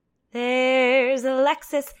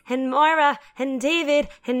Alexis and Moira and David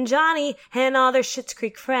and Johnny and all their Schitt's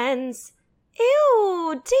Creek friends.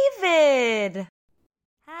 Ew, David!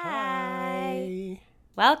 Hi.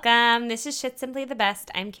 Welcome. This is Shit Simply the Best.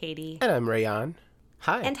 I'm Katie. And I'm Rayan.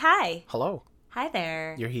 Hi. And hi. Hello. Hi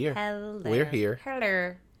there. You're here. Hello. We're here.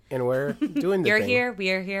 Hello. And we're doing the You're thing. here.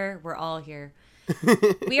 We are here. We're all here.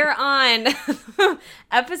 We are on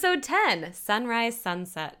episode 10, Sunrise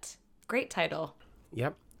Sunset. Great title.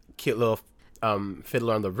 Yep. Cute little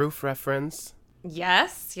Fiddler on the Roof reference.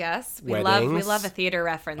 Yes. We love a theater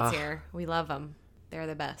reference here. We love them. They're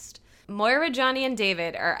the best. Moira, Johnny, and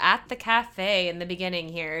David are at the cafe in the beginning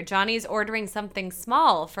here. Johnny's ordering something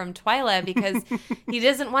small from Twyla because he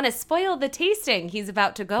doesn't want to spoil the tasting he's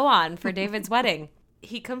about to go on for David's wedding.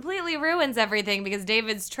 He completely ruins everything because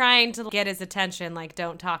David's trying to get his attention, like,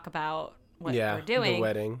 don't talk about what we're doing. The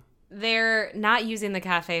wedding. They're not using the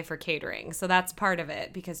cafe for catering, so that's part of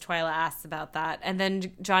it because Twyla asks about that. And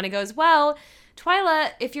then Johnny goes, well,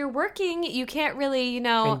 Twyla, if you're working, you can't really,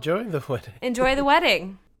 Enjoy the wedding. Enjoy the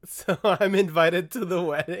wedding. So I'm invited to the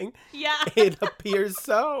wedding? Yeah. It appears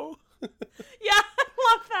so. Yeah, I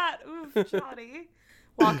love that. Oof, Johnny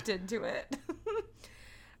walked into it.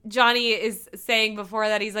 Johnny is saying before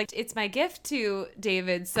that, he's like, it's my gift to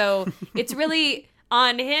David, so it's really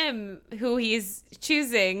on him who he's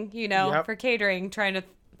choosing, for catering, trying to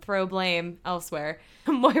throw blame elsewhere.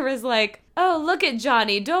 Moira's like, oh, look at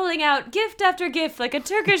Johnny doling out gift after gift like a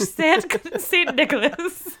Turkish Saint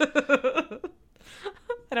Nicholas.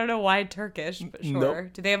 I don't know why Turkish, but sure.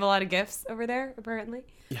 Nope. Do they have a lot of gifts over there, apparently?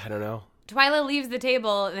 Yeah, I don't know. Twyla leaves the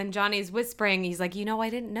table, and then Johnny's whispering. He's like, I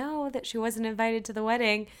didn't know that she wasn't invited to the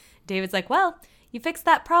wedding. David's like, well, you fixed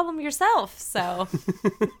that problem yourself, so.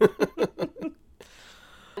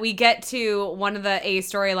 We get to one of the A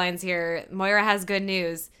storylines here. Moira has good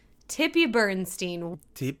news. Tippy Bernstein.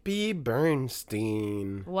 Tippy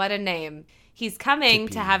Bernstein. What a name. He's coming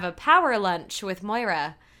to have a power lunch with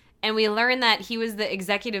Moira. And we learn that he was the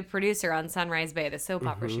executive producer on Sunrise Bay, the soap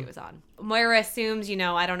opera she was on. Moira assumes,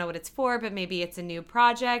 I don't know what it's for, but maybe it's a new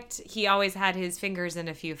project. He always had his fingers in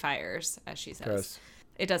a few fires, as she says. Gross.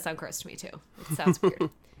 It does sound gross to me, too. It sounds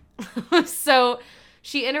weird. So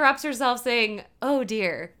she interrupts herself saying, oh,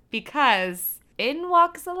 dear, because in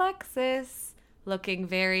walks Alexis, looking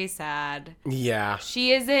very sad. Yeah.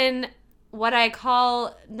 She is in what I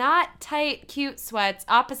call not tight, cute sweats,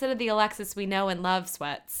 opposite of the Alexis we know and love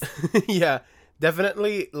sweats. Yeah,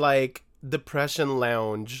 definitely like depression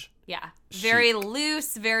lounge. Yeah, very chic.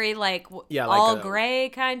 Loose, very all gray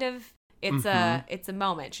kind of. It's a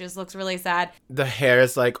moment. She just looks really sad. The hair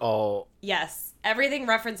is like all. Yes, everything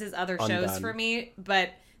references other shows for me,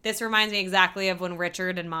 but this reminds me exactly of when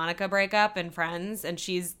Richard and Monica break up in Friends, and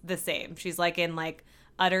she's the same. She's in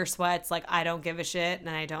utter sweats, I don't give a shit and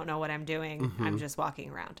I don't know what I'm doing. I'm just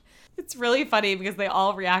walking around. It's really funny because they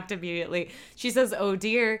all react immediately. She says, oh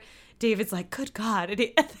dear. David's like, good God. And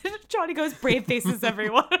then Johnny goes, brave faces,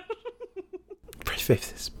 everyone. Brave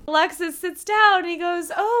faces. Alexis sits down and he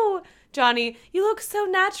goes, oh, Johnny, you look so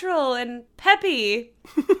natural and peppy.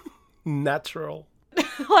 Natural.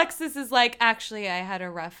 Alexis is like, actually, I had a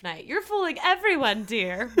rough night. You're fooling everyone,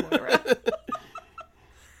 dear Moira.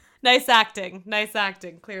 Nice acting,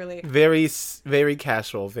 clearly. Very, very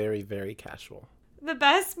casual, very, very casual. The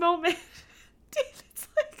best moment, David's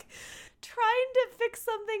trying to fix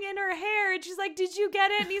something in her hair, and she's like, did you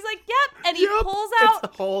get it? And he's like, yep. And he pulls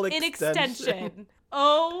out an extension.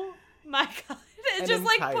 Oh my God. It just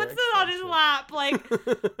puts it on his lap.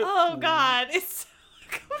 Oh God. It's so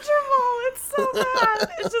comfortable. It's so bad.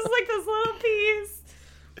 It's just this little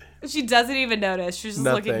piece. She doesn't even notice. She's just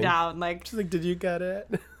looking down. She's like, did you get it?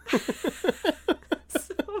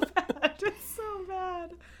 So bad. It's so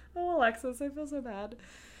bad. Oh, Alexis, I feel so bad.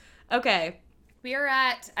 Okay. We are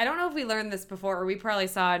at, I don't know if we learned this before, or we probably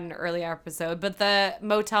saw it in an earlier episode, but the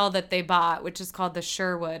motel that they bought, which is called the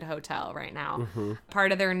Sherwood Hotel right now,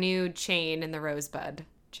 part of their new chain in the Rosebud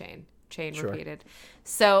chain repeated.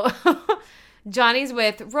 So Johnny's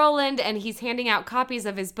with Roland, and he's handing out copies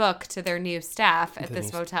of his book to their new staff at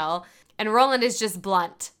this motel. And Roland is just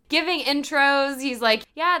blunt. Giving intros, he's like,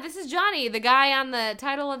 yeah, this is Johnny, the guy on the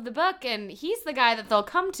title of the book, and he's the guy that they'll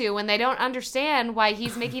come to when they don't understand why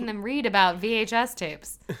he's making them read about VHS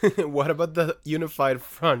tapes. What about the unified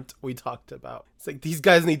front we talked about? It's these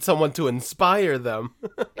guys need someone to inspire them.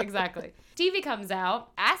 Exactly. Stevie comes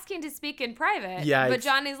out, asking to speak in private. Yikes. But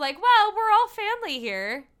Johnny's like, well, we're all family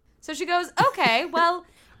here. So she goes, okay, well,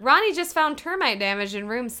 Ronnie just found termite damage in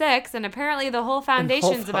room 6, and apparently the whole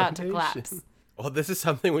foundation's about to collapse. Well, this is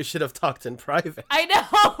something we should have talked in private. I know,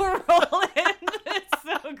 Roland. It's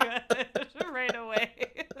so good. Right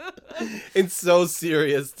away. It's so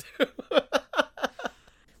serious, too.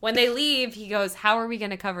 When they leave, he goes, how are we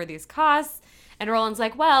going to cover these costs? And Roland's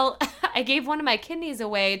like, well, I gave one of my kidneys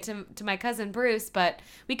away to my cousin Bruce, but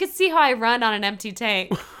we could see how I run on an empty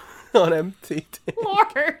tank. On empty tank.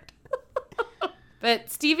 Lord. But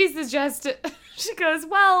Stevie suggests, she goes,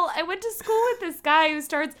 well, I went to school with this guy who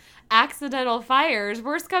starts accidental fires.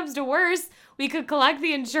 Worst comes to worst, we could collect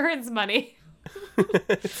the insurance money.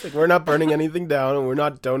 It's like, we're not burning anything down and we're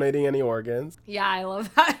not donating any organs. Yeah, I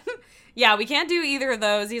love that. Yeah, we can't do either of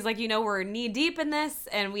those. He's like, we're knee deep in this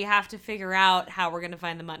and we have to figure out how we're going to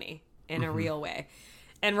find the money in a real way.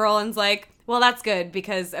 And Roland's like, well, that's good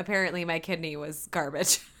because apparently my kidney was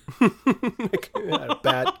garbage. A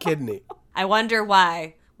bad kidney. I wonder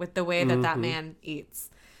why with the way that man eats.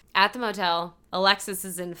 At the motel, Alexis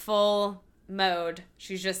is in full mode.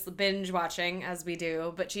 She's just binge watching as we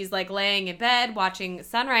do, but she's like laying in bed watching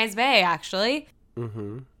Sunrise Bay, actually.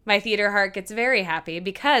 Mm-hmm. My theater heart gets very happy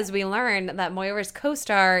because we learn that Moira's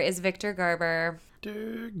co-star is Victor Garber.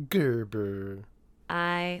 Gerber.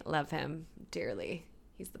 I love him dearly.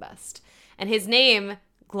 He's the best. And his name,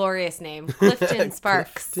 glorious name, Clifton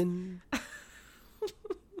Sparks. Clifton.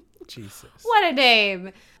 Jesus. What a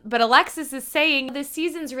name. But Alexis is saying this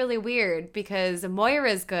season's really weird because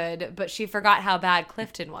Moira's good, but she forgot how bad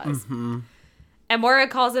Clifton was. Mm-hmm. And Moira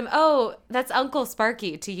calls him, oh, that's Uncle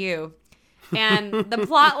Sparky to you. And the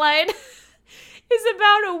plot line is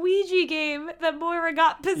about a Ouija game that Moira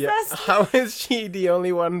got possessed. Yeah. How is she the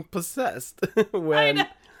only one possessed? I know.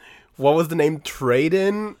 What was the name?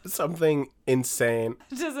 Trade-in? Something insane.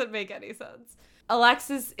 It doesn't make any sense.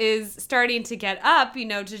 Alexis is starting to get up,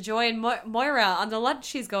 to join Moira on the lunch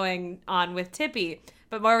she's going on with Tippy.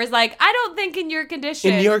 But Moira's like, I don't think in your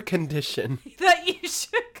condition. In your condition. That you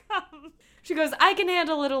should come. She goes, I can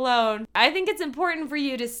handle it alone. I think it's important for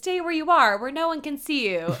you to stay where you are, where no one can see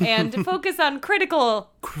you, and to focus on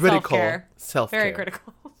critical self-care. Very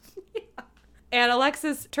critical. Yeah. And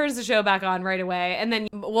Alexis turns the show back on right away. And then,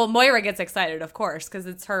 Moira gets excited, of course, because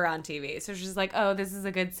it's her on TV. So she's like, oh, this is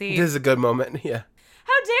a good scene. This is a good moment, yeah.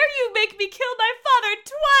 How dare you make me kill my father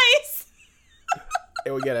twice?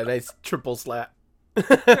 And we get a nice triple slap.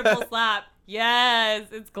 Triple slap. Yes,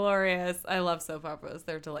 it's glorious. I love soap operas.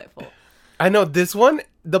 They're delightful. I know this one,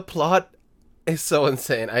 the plot is so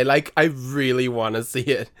insane. I really want to see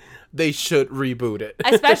it. They should reboot it.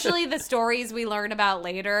 Especially the stories we learn about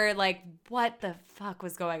later. Like, what the fuck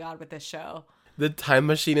was going on with this show? The time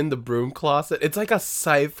machine in the broom closet. It's like a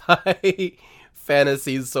sci-fi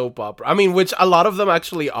fantasy soap opera. I mean, which a lot of them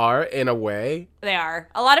actually are in a way. They are.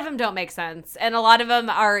 A lot of them don't make sense. And a lot of them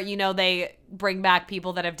are, they bring back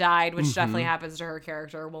people that have died, which definitely happens to her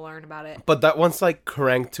character. We'll learn about it. But that one's like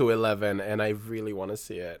cranked to 11 and I really want to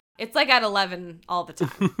see it. It's like at 11 all the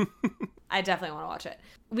time. I definitely want to watch it.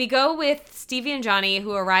 We go with Stevie and Johnny,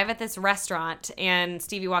 who arrive at this restaurant, and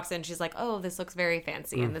Stevie walks in. She's like, oh, this looks very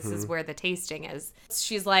fancy, and this is where the tasting is.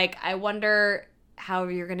 She's like, I wonder how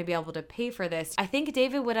you're going to be able to pay for this. I think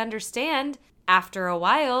David would understand after a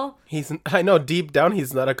while. I know deep down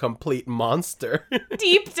he's not a complete monster.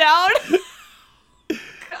 Deep down?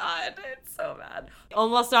 God, it's so bad.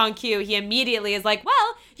 Almost on cue, he immediately is like,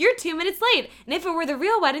 well, you're 2 minutes late, and if it were the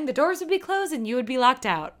real wedding, the doors would be closed and you would be locked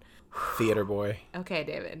out. Theater boy. Okay,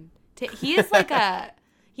 David. He is like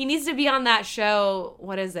he needs to be on that show.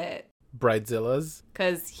 What is it? Bridezillas?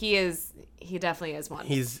 Because he definitely is one.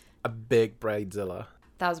 He's a big Bridezilla.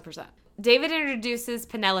 1000%. David introduces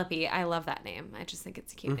Penelope. I love that name. I just think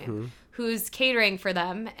it's a cute name. Who's catering for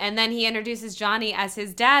them. And then he introduces Johnny as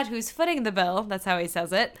his dad, who's footing the bill. That's how he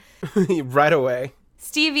says it. Right away.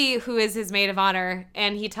 Stevie, who is his maid of honor.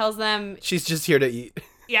 And he tells them... She's just here to eat.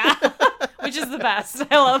 Yeah. Which is the best.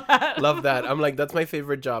 I love that. Love that. I'm like, that's my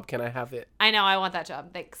favorite job. Can I have it? I know. I want that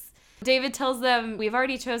job. Thanks. David tells them, we've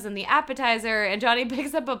already chosen the appetizer. And Johnny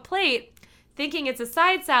picks up a plate thinking it's a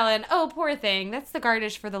side salad. Oh, poor thing. That's the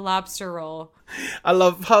garnish for the lobster roll. I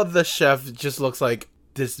love how the chef just looks like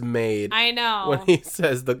dismayed. I know. When he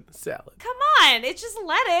says the salad. Come on. It's just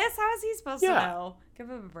lettuce. How is he supposed to know? Give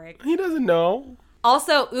him a break. He doesn't know.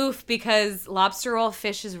 Also, oof, because lobster roll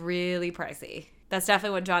fish is really pricey. That's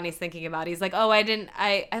definitely what Johnny's thinking about. He's like, oh,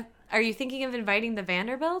 are you thinking of inviting the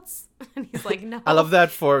Vanderbilts? And he's like, no. I love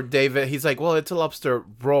that for David. He's like, well, it's a lobster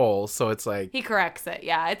roll, so it's like... He corrects it,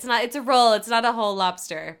 yeah. It's a roll. It's not a whole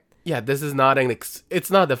lobster. Yeah, this is not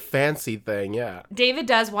it's not a fancy thing, yeah. David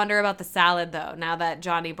does wonder about the salad, though, now that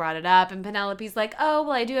Johnny brought it up. And Penelope's like, oh,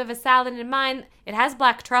 well, I do have a salad in mind. It has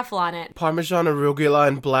black truffle on it. Parmesan, arugula,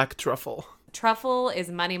 and black truffle. Truffle is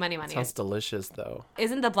money, money, money. Sounds delicious, though.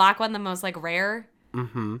 Isn't the black one the most, rare?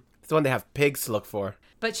 Mm-hmm. It's the one they have pigs to look for.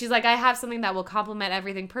 But she's like, I have something that will complement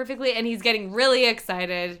everything perfectly. And he's getting really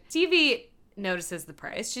excited. Stevie notices the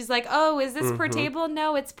price. She's like, oh, is this per table?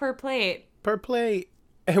 No, it's per plate. Per plate.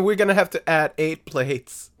 And we're going to have to add 8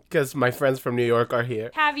 plates because my friends from New York are here.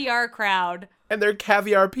 Caviar crowd. And they're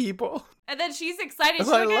caviar people. And then she's excited. She's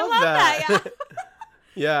I like, love I love that. Yeah.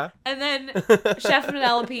 Yeah. And then Chef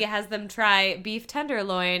Penelope has them try beef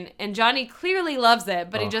tenderloin, and Johnny clearly loves it,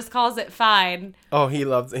 but he just calls it fine. Oh, he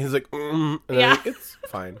loves it. He's like, And Yeah. like, it's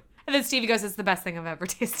fine. And then Stevie goes, it's the best thing I've ever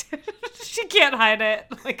tasted. She can't hide it,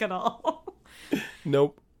 like, at all.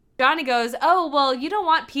 Nope. Johnny goes, oh, well, you don't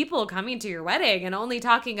want people coming to your wedding and only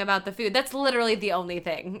talking about the food. That's literally the only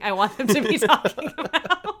thing I want them to be talking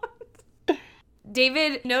about.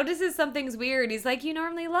 David notices something's weird. He's like, you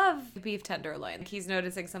normally love beef tenderloin. He's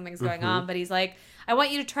noticing something's going on, but he's like, I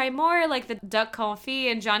want you to try more like the duck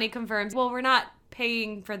confit. And Johnny confirms, well, we're not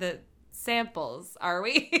paying for the samples, are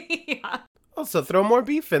we? Yeah. Also, throw more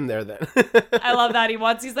beef in there then. I love that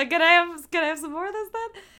he's like, can I have some more of this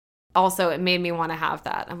then? Also, it made me want to have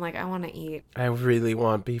that. I'm like, I want to eat. I really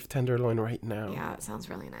want beef tenderloin right now. Yeah, it sounds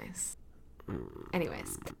really nice.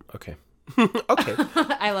 Anyways. Okay. Okay.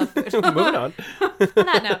 I love food. Moving on. On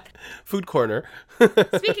that note. Food corner.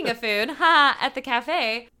 Speaking of food, at the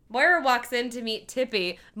cafe, Moira walks in to meet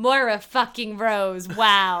Tippy. Moira fucking Rose.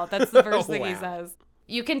 Wow. That's the first thing he says.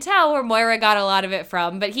 You can tell where Moira got a lot of it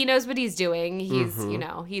from, but he knows what he's doing. He's,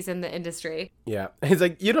 he's in the industry. Yeah. He's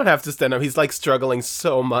like, you don't have to stand up. He's like struggling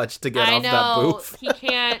so much to get off that booth. He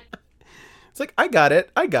can't. It's like, I got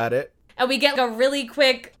it. And we get a really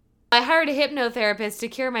quick, I hired a hypnotherapist to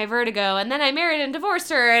cure my vertigo, and then I married and divorced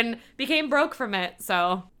her and became broke from it.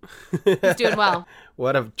 So he's doing well.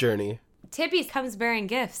 What a journey. Tippy comes bearing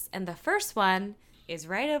gifts, and the first one is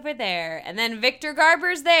right over there. And then Victor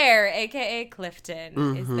Garber's there, a.k.a.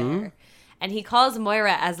 Clifton, is there. And he calls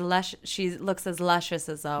Moira as lush. She looks as luscious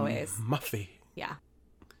as always. Muffy. Yeah.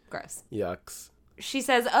 Gross. Yucks. She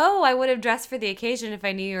says, oh, I would have dressed for the occasion if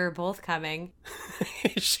I knew you were both coming.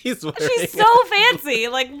 She's so fancy.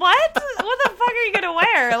 Like, what? What the fuck are you going to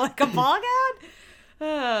wear? Like a ball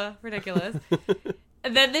gown? Ridiculous.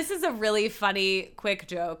 And then this is a really funny, quick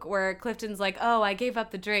joke where Clifton's like, oh, I gave up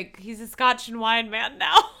the drink. He's a scotch and wine man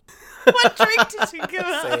now. What drink did you give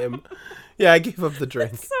up? Same. Yeah, I gave up the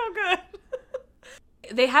drink. It's so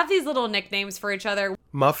good. They have these little nicknames for each other.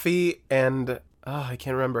 Muffy and... Oh, I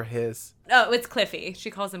can't remember his. Oh, it's Cliffy. She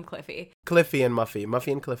calls him Cliffy. Cliffy and Muffy.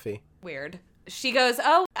 Muffy and Cliffy. Weird. She goes,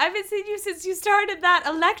 oh, I haven't seen you since you started that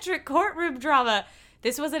electric courtroom drama.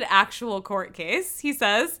 This was an actual court case, he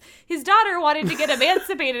says. His daughter wanted to get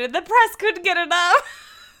emancipated and the press couldn't get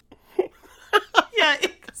enough. Yeah.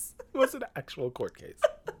 It was an actual court case.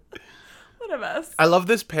 What a mess. I love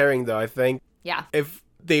this pairing, though, I think. Yeah. If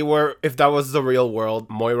that was the real world,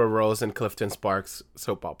 Moira Rose and Clifton Sparks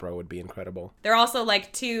soap opera would be incredible. They're also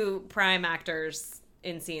like two prime actors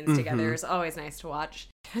in scenes together. It's always nice to watch.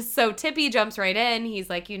 So Tippy jumps right in. He's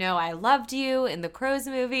like, I loved you in the Crows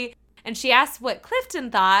movie. And she asks what Clifton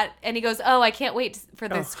thought. And he goes, oh, I can't wait for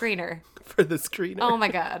the screener. For the screener. Oh my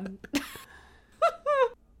God.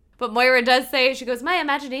 But Moira does say, she goes, my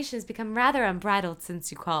imagination has become rather unbridled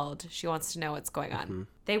since you called. She wants to know what's going on.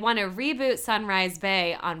 They want to reboot Sunrise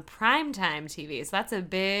Bay on primetime TV. So that's a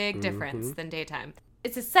big difference than daytime.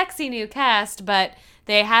 It's a sexy new cast, but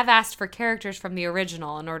they have asked for characters from the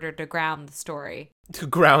original in order to ground the story. To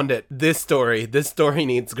ground it. This story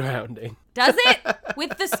needs grounding. Does it?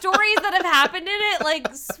 With the stories that have happened in it?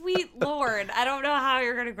 Like, sweet Lord. I don't know how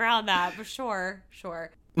you're going to ground that, but sure.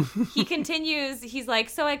 He continues, he's like,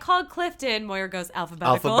 so I called Clifton. Moira goes,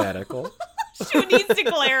 alphabetical. She needs to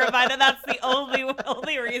clarify that that's the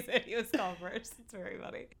only reason he was called first. It's very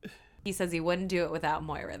funny. He says he wouldn't do it without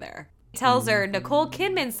Moira there. He tells her Nicole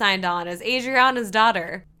Kidman signed on as Adriana's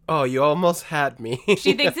daughter. Oh, you almost had me.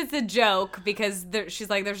 She thinks it's a joke because she's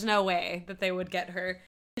like, there's no way that they would get her.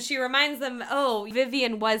 She reminds them, oh,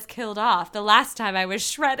 Vivian was killed off the last time I was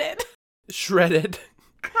shredded. Shredded.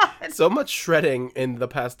 God. So much shredding in the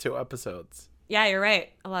past 2 episodes. Yeah, you're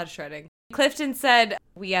right. A lot of shredding. Clifton said,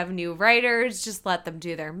 we have new writers, just let them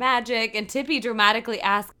do their magic. And Tippy dramatically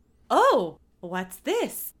asked, oh, what's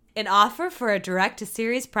this? An offer for a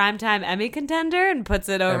direct-to-series primetime Emmy contender? And puts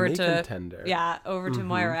it over to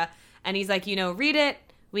Moira. And he's like, read it.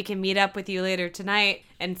 We can meet up with you later tonight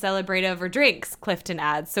and celebrate over drinks, Clifton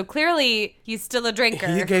adds. So clearly, he's still a drinker.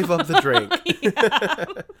 He gave up the drink. Yeah.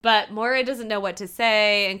 But Moira doesn't know what to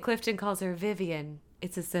say, and Clifton calls her Vivian.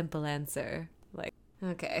 It's a simple answer. Like,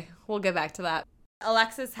 okay, we'll get back to that.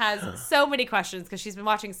 Alexis has so many questions because she's been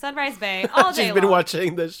watching Sunrise Bay all day long. She's been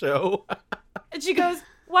watching the show. And she goes,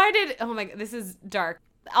 oh my God, this is dark.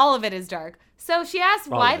 All of it is dark. So she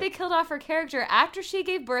asked All why of it. they killed off her character after she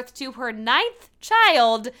gave birth to her 9th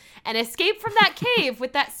child and escaped from that cave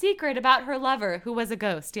with that secret about her lover, who was a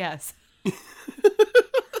ghost, yes. Her lover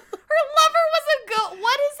was a ghost.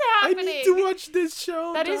 What is happening? I need to watch this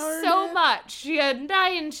show. That is so much. She had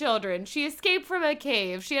 9 children. She escaped from a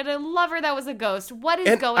cave. She had a lover that was a ghost. What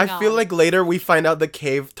is going on? I feel like later we find out the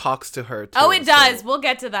cave talks to her too. Oh, it does. We'll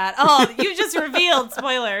get to that. Oh, you just revealed.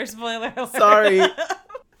 Spoiler alert. Sorry.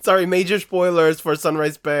 Sorry, major spoilers for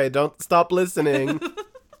Sunrise Bay. Don't stop listening.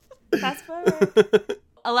 Fast forward.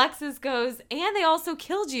 Alexis goes, and they also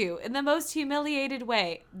killed you in the most humiliated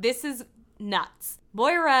way. This is nuts.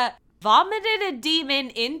 Moira vomited a demon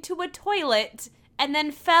into a toilet and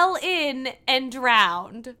then fell in and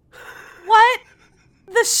drowned. What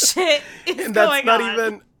the shit is And going on? that's not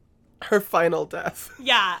even her final death.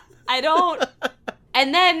 Yeah, I don't...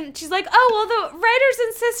 And then she's like, oh, well, the writers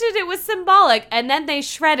insisted it was symbolic. And then they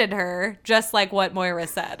shredded her, just like what Moira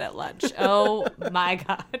said at lunch. Oh, my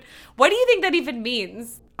God. What do you think that even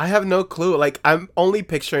means? I have no clue. Like, I'm only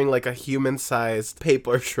picturing, like, a human-sized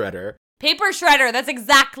paper shredder. Paper shredder. That's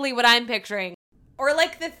exactly what I'm picturing. Or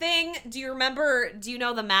like the thing, do you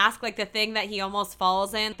know The Mask? Like the thing that he almost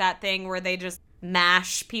falls in? That thing where they just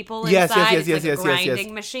mash people inside? It's like a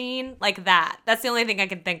grinding machine. Like that. That's the only thing I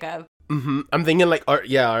can think of. Mm-hmm. I'm thinking like, or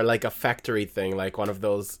like a factory thing, like one of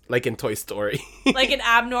those, like in Toy Story. Like an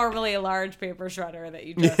abnormally large paper shredder that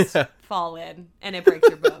you just fall in and it breaks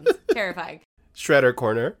your bones. Terrifying. Shredder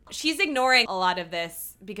corner. She's ignoring a lot of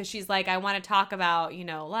this because she's like, I want to talk about,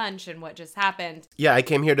 lunch and what just happened. Yeah, I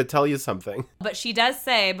came here to tell you something. But she does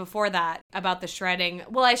say before that about the shredding,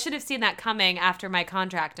 well, I should have seen that coming after my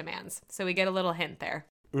contract demands. So we get a little hint there.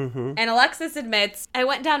 Mm-hmm. And Alexis admits, I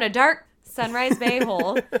went down a dark Sunrise Bay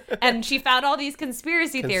hole and she found all these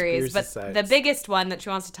conspiracy theories. But sites. The biggest one that she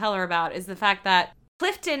wants to tell her about is the fact that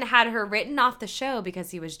Clifton had her written off the show because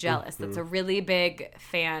he was jealous. Mm-hmm. That's a really big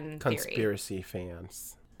fan theory. Conspiracy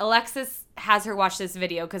fans. Alexis has her watch this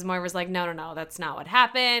video because Moira's like, no, that's not what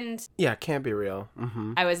happened. Yeah, can't be real.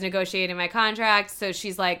 Mm-hmm. I was negotiating my contract. So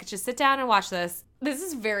she's like, just sit down and watch this. This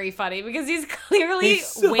is very funny because he's clearly He's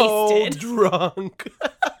so wasted. drunk.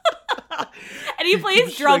 And he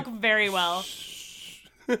plays drunk very well.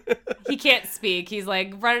 He can't speak. He's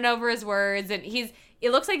like running over his words and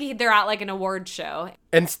it looks like they're at like an award show.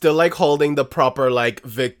 And still like holding the proper like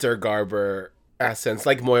Victor Garber essence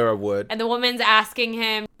like Moira would. And the woman's asking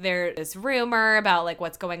him, there's this rumor about like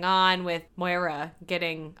what's going on with Moira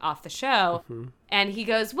getting off the show. Mm-hmm. And he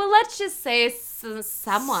goes, well, let's just say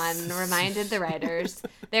someone reminded the writers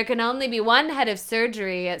there can only be one head of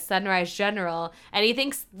surgery at Sunrise General. And he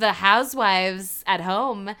thinks the housewives at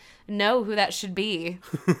home know who that should be.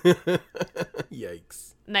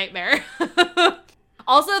 Yikes. Nightmare.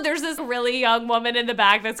 Also, there's this really young woman in the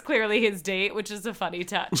back that's clearly his date, which is a funny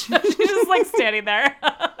touch. She's just like standing there.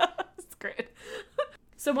 It's great.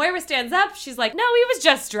 So Moira stands up. She's like, no, he was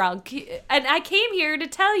just drunk. And I came here to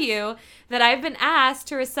tell you that I've been asked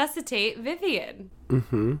to resuscitate Vivian.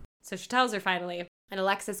 Mm-hmm. So she tells her finally. And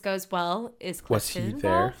Alexis goes, well, is Clifton Was he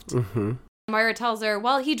there? involved? Mm-hmm. Moira tells her,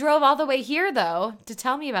 well, he drove all the way here, though, to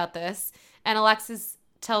tell me about this. And Alexis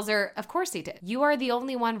tells her, of course he did. You are the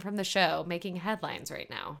only one from the show making headlines right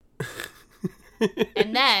now.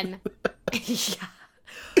 And then,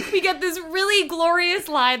 we get this really glorious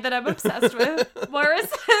line that I'm obsessed with. Moira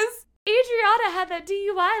says, Adriana had that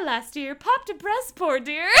DUI last year. Popped a breast, poor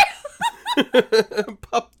dear.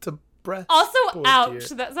 Popped a breast. Also, poor ouch.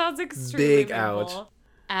 dear. That sounds extremely Big painful.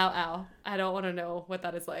 Ow. I don't want to know what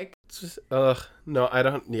that is like. Just, no, I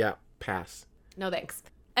don't. Yeah, pass. No thanks.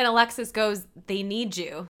 And Alexis goes, they need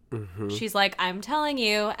you. Mm-hmm. She's like, I'm telling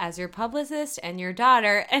you, as your publicist and your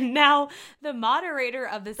daughter, and now the moderator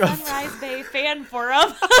of the Sunrise Bay fan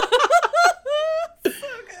forum. So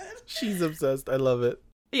good. She's obsessed. I love it.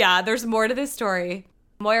 Yeah, there's more to this story.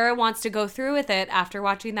 Moira wants to go through with it after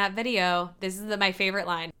watching that video. This is my favorite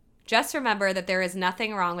line. Just remember that there is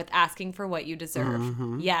nothing wrong with asking for what you deserve.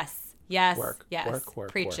 Mm-hmm. Yes. Work.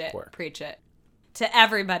 Preach it. To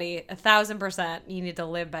everybody, 1,000%, you need to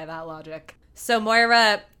live by that logic. So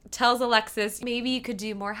Moira tells Alexis, maybe you could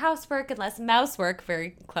do more housework and less mousework.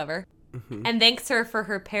 Very clever. Mm-hmm. And thanks her for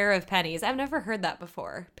her pair of pennies. I've never heard that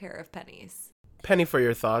before. Pair of pennies. Penny for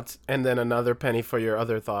your thoughts, and then another penny for your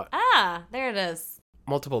other thought. Ah, there it is.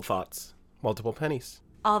 Multiple thoughts. Multiple pennies.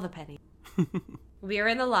 All the pennies. We are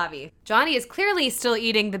in the lobby. Johnny is clearly still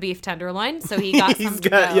eating the beef tenderloin, so he got some to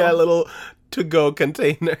go. A little to-go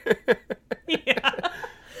container. Yeah.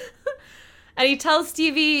 And he tells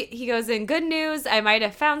Stevie, he goes, in good news, I might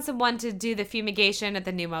have found someone to do the fumigation at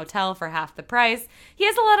the new motel for half the price. He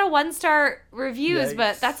has a lot of 1-star reviews,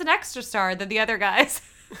 but that's an extra star than the other guys.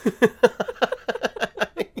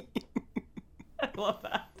 I love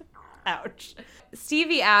that. Ouch.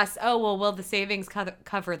 Stevie asks, oh, well, will the savings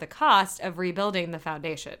cover the cost of rebuilding the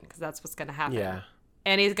foundation? Because that's what's going to happen. Yeah.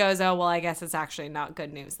 And he goes, oh, well, I guess it's actually not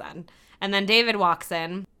good news then. And then David walks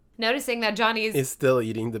in, noticing that Johnny's... is still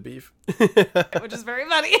eating the beef. which is very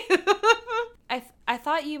funny. I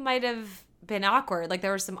thought you might have been awkward. Like,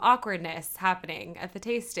 there was some awkwardness happening at the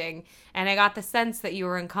tasting. And I got the sense that you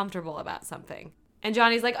were uncomfortable about something. And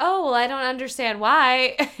Johnny's like, oh, well, I don't understand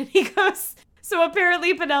why. And he goes... So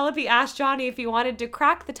apparently Penelope asked Johnny if he wanted to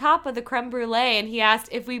crack the top of the creme brulee, and he asked,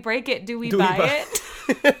 if we break it, do we buy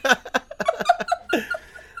it?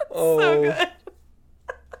 Oh. So good.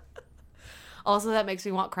 Also, that makes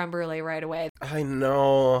me want creme brulee right away. I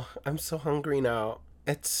know. I'm so hungry now.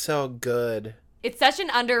 It's so good. It's such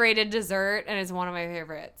an underrated dessert, and it's one of my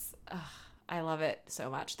favorites. Ugh, I love it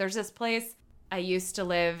so much. There's this place, I used to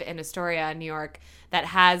live in Astoria, New York, that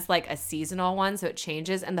has like a seasonal one, so it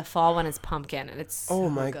changes, and the fall one is pumpkin, and it's so oh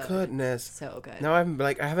my good. goodness. So good. Now I'm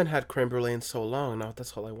like, I haven't had creme brulee in so long. Now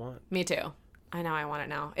that's all I want. Me too. I know I want it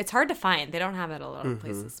now. It's hard to find. They don't have it a lot of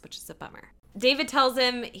places, which is a bummer. David tells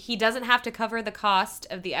him he doesn't have to cover the cost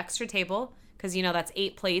of the extra table, because, you know, that's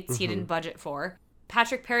 8 plates he didn't budget for.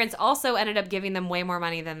 Patrick's parents also ended up giving them way more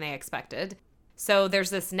money than they expected. So there's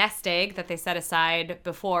this nest egg that they set aside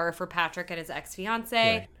before for Patrick and his ex-fiancée.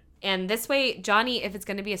 Right. And this way, Johnny, if it's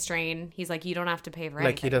going to be a strain, he's like, you don't have to pay for anything.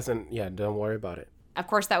 Like he doesn't, don't worry about it. Of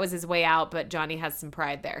course, that was his way out, but Johnny has some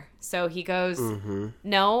pride there. So he goes, Mm-hmm.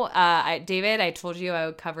 no, David, I told you I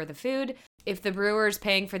would cover the food. If the brewer's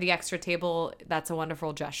paying for the extra table, that's a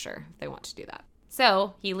wonderful gesture. They want to do that.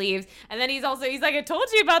 So he leaves. And then he's like, I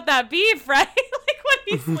told you about that beef, right? Like when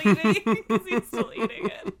he's leaving, because he's still eating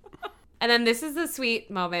it. And then this is the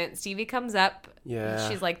sweet moment. Stevie comes up. Yeah.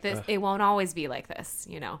 She's like, it won't always be like this,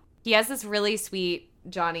 you know. He has this really sweet,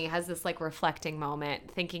 Johnny has this like reflecting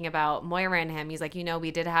moment, thinking about Moira and him. He's like, you know,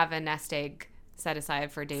 we did have a nest egg set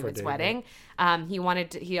aside for David's wedding.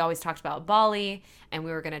 He always talked about Bali, and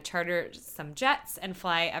we were going to charter some jets and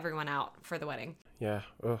fly everyone out for the wedding. Yeah.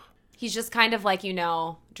 Ugh. He's just kind of like, you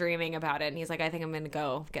know, dreaming about it. And he's like, I think I'm going to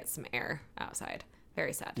go get some air outside.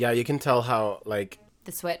 Very sad. Yeah, you can tell how, like...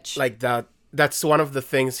 The switch. Like that's one of the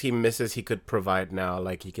things he misses he could provide now.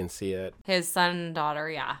 Like, he can see it. His son and daughter,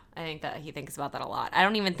 yeah. I think that he thinks about that a lot. I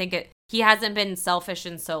don't even think he hasn't been selfish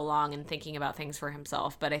in so long and thinking about things for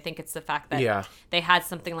himself. But I think it's the fact that they had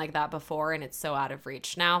something like that before and it's so out of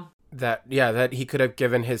reach now. That he could have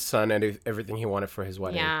given his son everything he wanted for his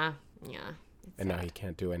wedding. Yeah. And now he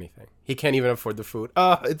can't do anything. He can't even afford the food.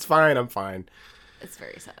 Oh, it's fine. I'm fine. It's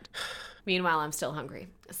very sad. Meanwhile, I'm still hungry.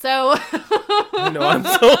 So... I know, I'm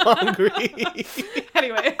so hungry.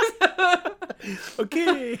 Anyways.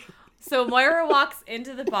 Okay. So Moira walks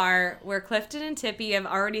into the bar where Clifton and Tippy have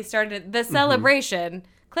already started the celebration.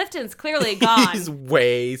 Clifton's clearly gone. He's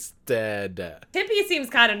wasted. Tippy seems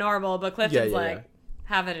kind of normal, but Clifton's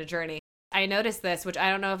having a journey. I noticed this, which I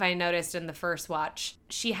don't know if I noticed in the first watch.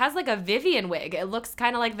 She has like a Vivian wig. It looks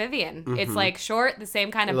kind of like Vivian. It's like short, the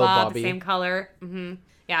same kind of bob, the same color.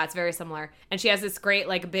 Yeah, it's very similar. And she has this great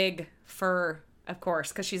like big fur, of course,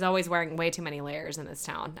 because she's always wearing way too many layers in this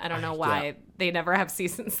town. I don't know why they never have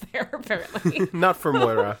seasons there, apparently. Not for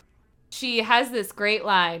Moira. She has this great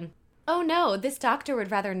line. Oh no, this doctor would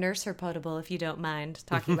rather nurse her potable if you don't mind,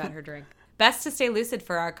 talking about her drink. Best to stay lucid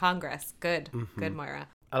for our Congress. Good. Good, Moira.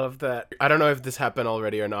 I love that. I don't know if this happened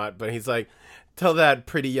already or not, but he's like, tell that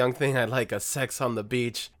pretty young thing I'd like a sex on the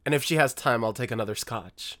beach. And if she has time, I'll take another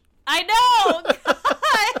scotch. I know!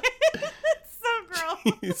 God! It's so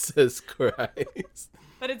gross. Jesus Christ.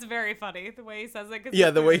 But it's very funny, the way he says it.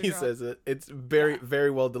 Yeah, the way he says it. It's very, very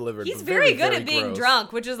well delivered. He's very good at being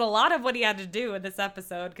drunk, which is a lot of what he had to do in this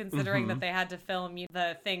episode, considering that they had to film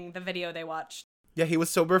the video they watched. Yeah, he was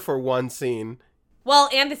sober for one scene. Well,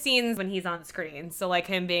 and the scenes when he's on screen. So, like,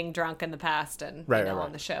 him being drunk in the past and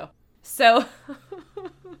on the show. So,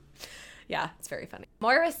 yeah, it's very funny.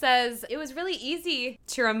 Moira says, it was really easy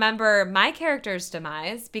to remember my character's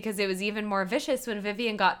demise because it was even more vicious when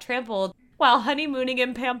Vivian got trampled while honeymooning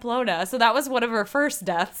in Pamplona. So that was one of her first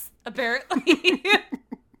deaths, apparently.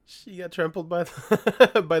 She got trampled by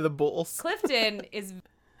the bulls. Clifton is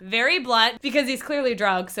very blunt because he's clearly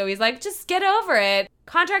drunk. So he's like, just get over it.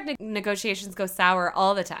 Contract negotiations go sour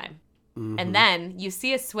all the time. And then you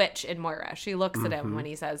see a switch in Moira. She looks at him when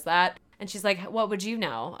he says that. And she's like, what would you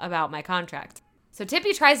know about my contract? So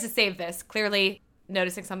Tippy tries to save this, clearly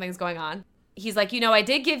noticing something's going on. he's like, I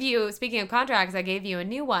did give you, speaking of contracts, I gave you a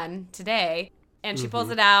new one today. And she pulls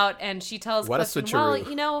it out and she tells What a Clifton,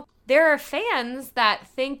 switcheroo. well, there are fans that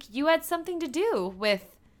think you had something to do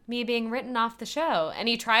with me being written off the show. And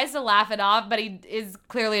he tries to laugh it off, but he is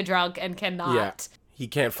clearly drunk and cannot. Yeah. He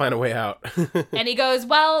can't find a way out. And he goes,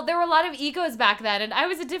 well, there were a lot of egos back then, and I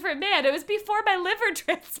was a different man. It was before my liver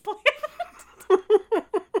transplant.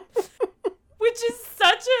 Which is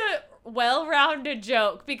such a well-rounded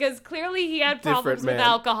joke, because clearly he had problems with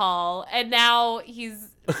alcohol, and now he's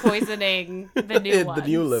poisoning the new one. The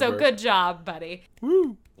new liver. So good job, buddy.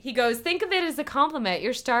 Woo. He goes, think of it as a compliment.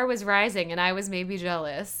 Your star was rising, and I was maybe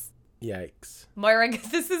jealous. Yikes. Moira,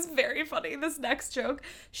 this is very funny, this next joke.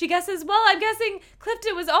 She guesses, well, I'm guessing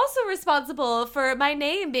Clifton was also responsible for my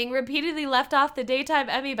name being repeatedly left off the daytime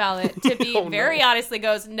Emmy ballot. Tippy very honestly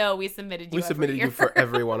goes, no, we submitted you We submitted you for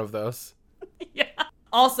every one of those. Yeah.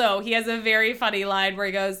 Also, he has a very funny line where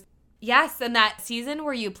he goes, yes, and that season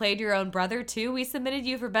where you played your own brother too, we submitted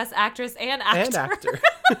you for Best Actress and Actor.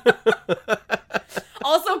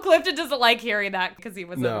 Also, Clifton doesn't like hearing that because he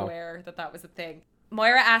wasn't aware that that was a thing.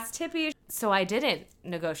 Moira asks Tippy, so I didn't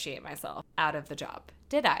negotiate myself out of the job,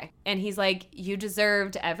 did I? And he's like, you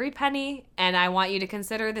deserved every penny, and I want you to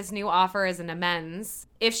consider this new offer as an amends.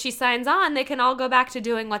 If she signs on, they can all go back to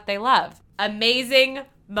doing what they love. Amazing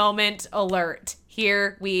moment alert.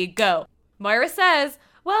 Here we go. Moira says,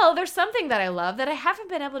 well, there's something that I love that I haven't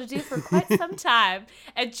been able to do for quite some time.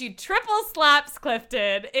 And she triple slaps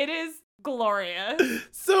Clifton. It is glorious.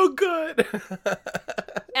 So good.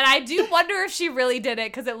 And I do wonder if she really did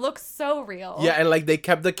it because it looks so real. Yeah, and like they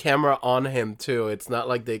kept the camera on him too. It's not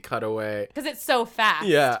like they cut away. Because it's so fast.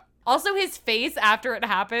 Yeah. Also, his face after it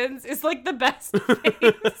happens is like the best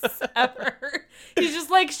face ever. He's just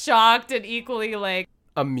like shocked and equally like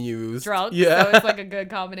amused. Drunk. Yeah. So it's like a good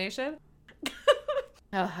combination.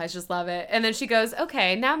 Oh, I just love it. And then she goes,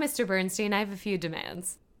 okay, now Mr. Bernstein, I have a few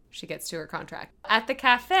demands. She gets to her contract. At the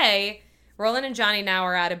cafe, Roland and Johnny now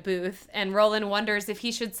are at a booth, and Roland wonders if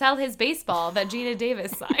he should sell his baseball that Gina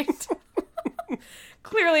Davis signed.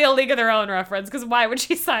 Clearly a League of Their Own reference, because why would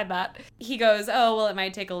she sign that? He goes, oh, well, it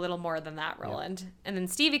might take a little more than that, Roland. Yeah. And then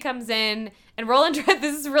Stevie comes in, and Roland,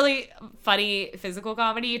 this is really funny physical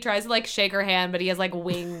comedy. He tries to, like, shake her hand, but he has, like,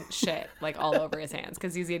 wing shit, like, all over his hands,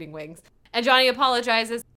 because he's eating wings. And Johnny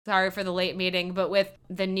apologizes, sorry for the late meeting, but with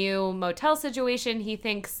the new motel situation, he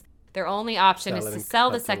thinks their only option is to sell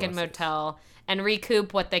the second motel and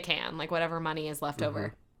recoup what they can, like whatever money is left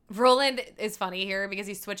over. Roland is funny here because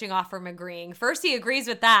he's switching off from agreeing. First, he agrees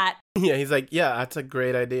with that. Yeah, he's like, yeah, that's a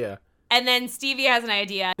great idea. And then Stevie has an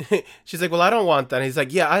idea. She's like, well, I don't want that. And he's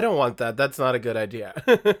like, yeah, I don't want that. That's not a good idea.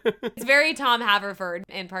 It's very Tom Haverford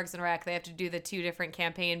in Parks and Rec. They have to do the 2 different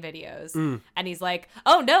campaign videos. And he's like,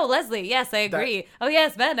 oh, no, Leslie. Yes, I agree. Oh,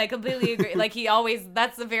 yes, Ben, I completely agree. Like, he always,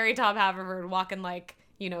 that's the very Tom Haverford walking like,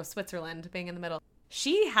 you know, Switzerland, being in the middle.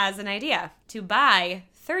 She has an idea to buy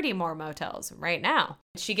 30 more motels right now.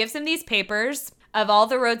 She gives him these papers of all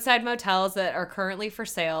the roadside motels that are currently for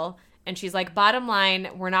sale. And she's like, bottom line,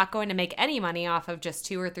 we're not going to make any money off of just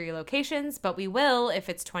 2 or 3 locations, but we will if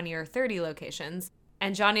it's 20 or 30 locations.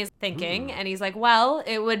 And Johnny's thinking, and he's like, well,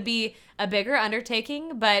 it would be a bigger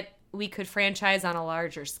undertaking, but we could franchise on a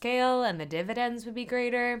larger scale and the dividends would be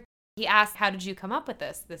greater. He asked, how did you come up with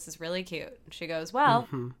this? This is really cute. She goes, well,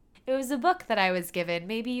 it was a book that I was given.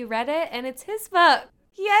 Maybe you read it, and it's his book.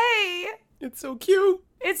 Yay! It's so cute.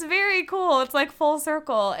 It's very cool. It's like full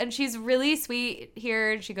circle. And she's really sweet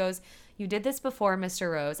here. And she goes, you did this before,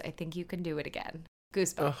 Mr. Rose. I think you can do it again.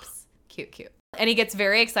 Goosebumps. Ugh. Cute, cute. And he gets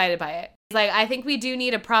very excited by it. He's like, I think we do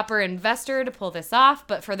need a proper investor to pull this off.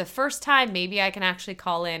 But for the first time, maybe I can actually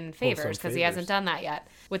call in favors because he hasn't done that yet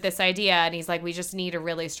with this idea. And he's like, we just need a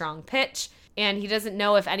really strong pitch. And he doesn't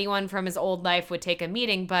know if anyone from his old life would take a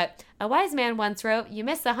meeting. But a wise man once wrote, you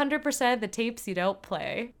miss 100% of the tapes you don't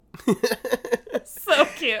play. So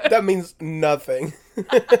cute. That means nothing.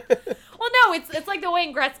 Well, no, it's like the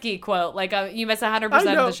Wayne Gretzky quote, like you miss 100% of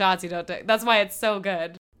the shots you don't take. That's why it's so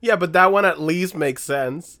good. Yeah, but that one at least makes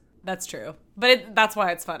sense. That's true. But that's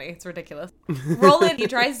why it's funny. It's ridiculous. Roland, he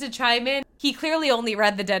tries to chime in. He clearly only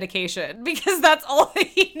read the dedication because that's all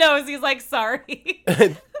he knows. He's like, sorry.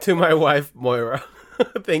 To my wife, Moira.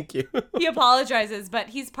 Thank you. He apologizes, but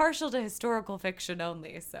he's partial to historical fiction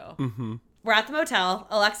only, so. We're at the motel.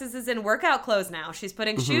 Alexis is in workout clothes now. She's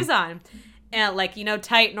putting shoes on. And like, you know,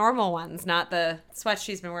 tight, normal ones, not the sweats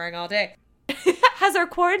she's been wearing all day. Has our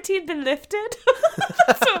quarantine been lifted?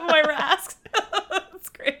 That's what Moira asks. That's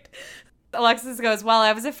great. Alexis goes, well,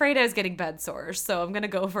 I was afraid I was getting bed sores, so I'm going to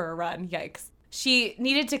go for a run. Yikes. she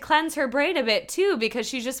needed to cleanse her brain a bit too because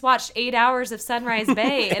she just watched 8 hours of Sunrise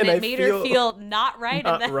Bay and it made her feel not right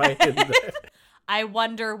in the I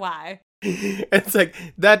wonder why. It's like,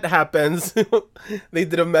 that happens. They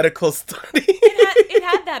did a medical study. It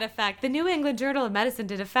had that effect. The New England Journal of Medicine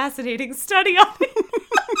did a fascinating study on it.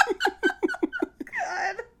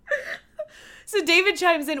 God. So David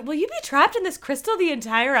chimes in, will you be trapped in this crystal the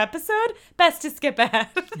entire episode? Best to skip ahead.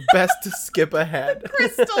 Best to skip ahead.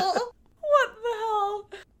 Crystal. What the hell?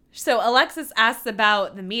 So Alexis asks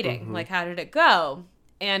about the meeting. Like, how did it go?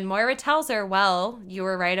 And Moira tells her, well, you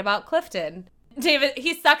were right about Clifton. David,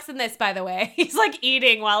 he sucks in this, by the way. He's like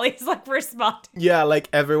eating while he's like responding. Yeah, like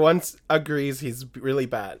everyone agrees he's really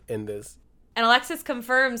bad in this. And Alexis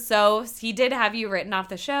confirms, so he did have you written off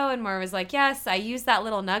the show. And Moira was like, yes, I used that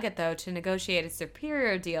little nugget, though, to negotiate a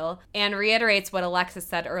superior deal. And reiterates what Alexis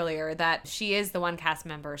said earlier, that she is the one cast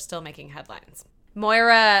member still making headlines.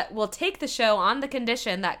 Moira will take the show on the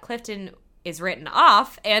condition that Clifton is written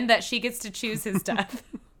off and that she gets to choose his death.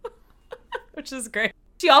 Which is great.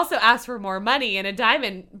 She also asks for more money and a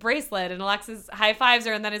diamond bracelet, and Alexis high fives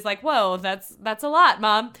her and then is like, whoa, that's a lot,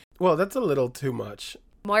 Mom. Well, that's a little too much.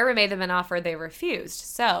 Moira made them an offer they refused,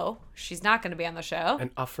 so she's not going to be on the show.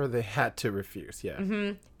 An offer they had to refuse,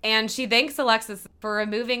 yeah. And she thanks Alexis for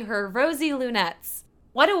removing her rosy lunettes.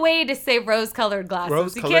 What a way to say rose-colored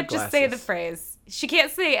glasses. You can't just say the phrase. She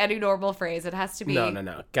can't say any normal phrase. It has to be...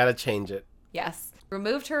 No. Gotta change it. Yes.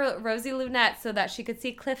 Removed her rosy lunettes so that she could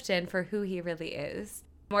see Clifton for who he really is.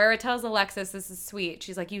 Moira tells Alexis this is sweet.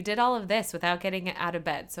 She's like, you did all of this without getting out of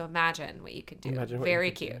bed, so imagine what you could do.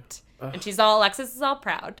 Very cute. And Alexis is all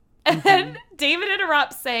proud. And then David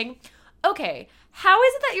interrupts saying, okay, how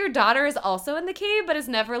is it that your daughter is also in the cave but has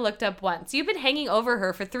never looked up once? You've been hanging over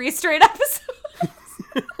her for 3 straight episodes.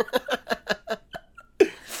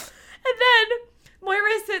 And then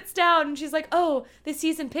Moira sits down and she's like, oh, the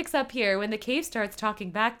season picks up here when the cave starts talking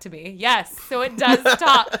back to me. Yes, so it does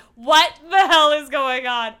talk. What the hell is going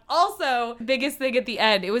on? Also, biggest thing at the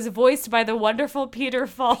end, it was voiced by the wonderful Peter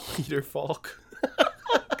Falk. Peter Falk.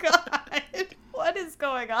 Oh, God. What is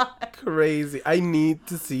going on? Crazy. I need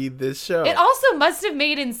to see this show. It also must have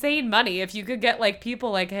made insane money if you could get, like,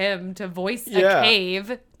 people like him to voice a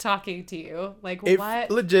cave talking to you. Like, what?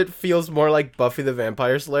 It legit feels more like Buffy the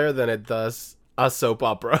Vampire Slayer than it does a soap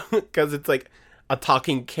opera. Because it's like a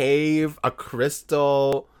talking cave, a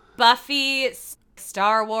crystal. Buffy,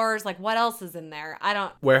 Star Wars, like, what else is in there?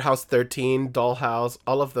 Warehouse 13, Dollhouse,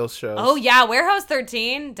 all of those shows. Oh, yeah, Warehouse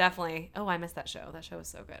 13, definitely. Oh, I missed that show. That show was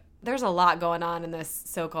so good. There's a lot going on in this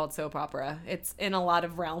so-called soap opera. It's in a lot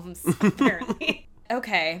of realms, apparently.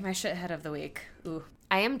 Okay, my shithead of the week. Ooh.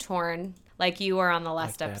 I am torn, like you were on the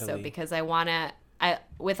last episode, because I want to,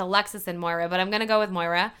 with Alexis and Moira, but I'm going to go with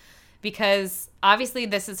Moira, because obviously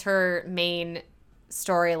this is her main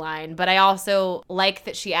storyline, but I also like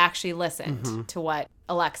that she actually listened to what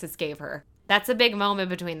Alexis gave her. That's a big moment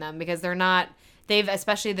between them because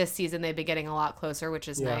especially this season, they've been getting a lot closer, which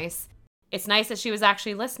is nice. It's nice that she was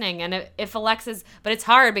actually listening. And if Alexis, but it's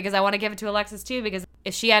hard because I want to give it to Alexis too, because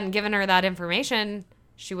if she hadn't given her that information,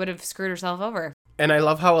 she would have screwed herself over. And I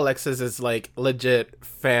love how Alexis is like legit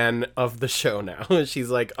fan of the show now. She's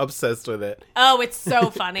like obsessed with it. Oh, it's so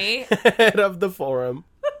funny. Head of the forum.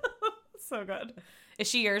 So good. Is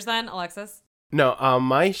she yours then, Alexis? No,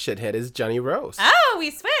 my shithead is Johnny Rose. Oh, we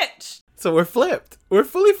switched. So we're flipped. We're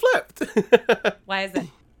fully flipped. Why is it?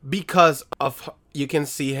 Because of, you can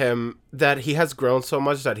see him, that he has grown so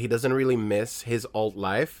much that he doesn't really miss his old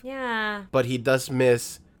life. Yeah. But he does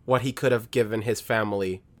miss what he could have given his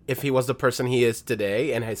family. If he was the person he is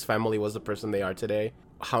today and his family was the person they are today,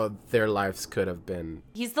 how their lives could have been.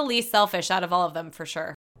 He's the least selfish out of all of them, for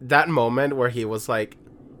sure. That moment where he was like,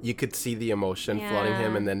 you could see the emotion flooding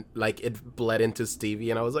him, and then like it bled into Stevie,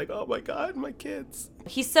 and I was like, oh my God, my kids.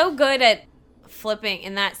 He's so good at flipping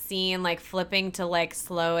in that scene, like flipping to like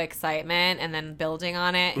slow excitement and then building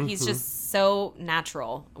on it. He's just so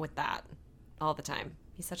natural with that all the time.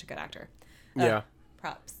 He's such a good actor. Yeah.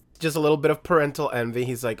 Props. Just a little bit of parental envy.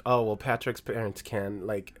 He's like, oh, well, Patrick's parents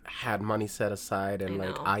had money set aside, and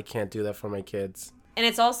I can't do that for my kids. And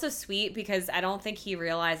it's also sweet because I don't think he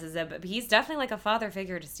realizes it, but he's definitely like a father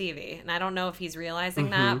figure to Stevie. And I don't know if he's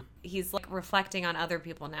realizing that. He's like reflecting on other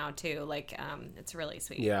people now too. Like, it's really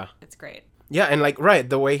sweet. Yeah. It's great. Yeah, and like, right,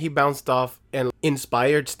 the way he bounced off and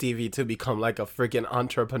inspired Stevie to become like a freaking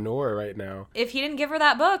entrepreneur right now. If he didn't give her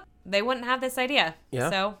that book, they wouldn't have this idea. Yeah.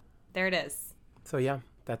 So there it is. So yeah,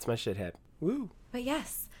 that's my shithead. Woo. But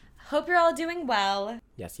yes, hope you're all doing well.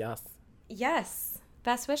 Yes, yes. Yes.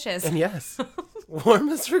 Best wishes. And yes,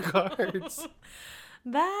 warmest regards.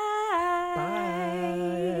 Bye.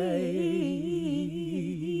 Bye.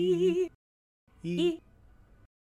 E.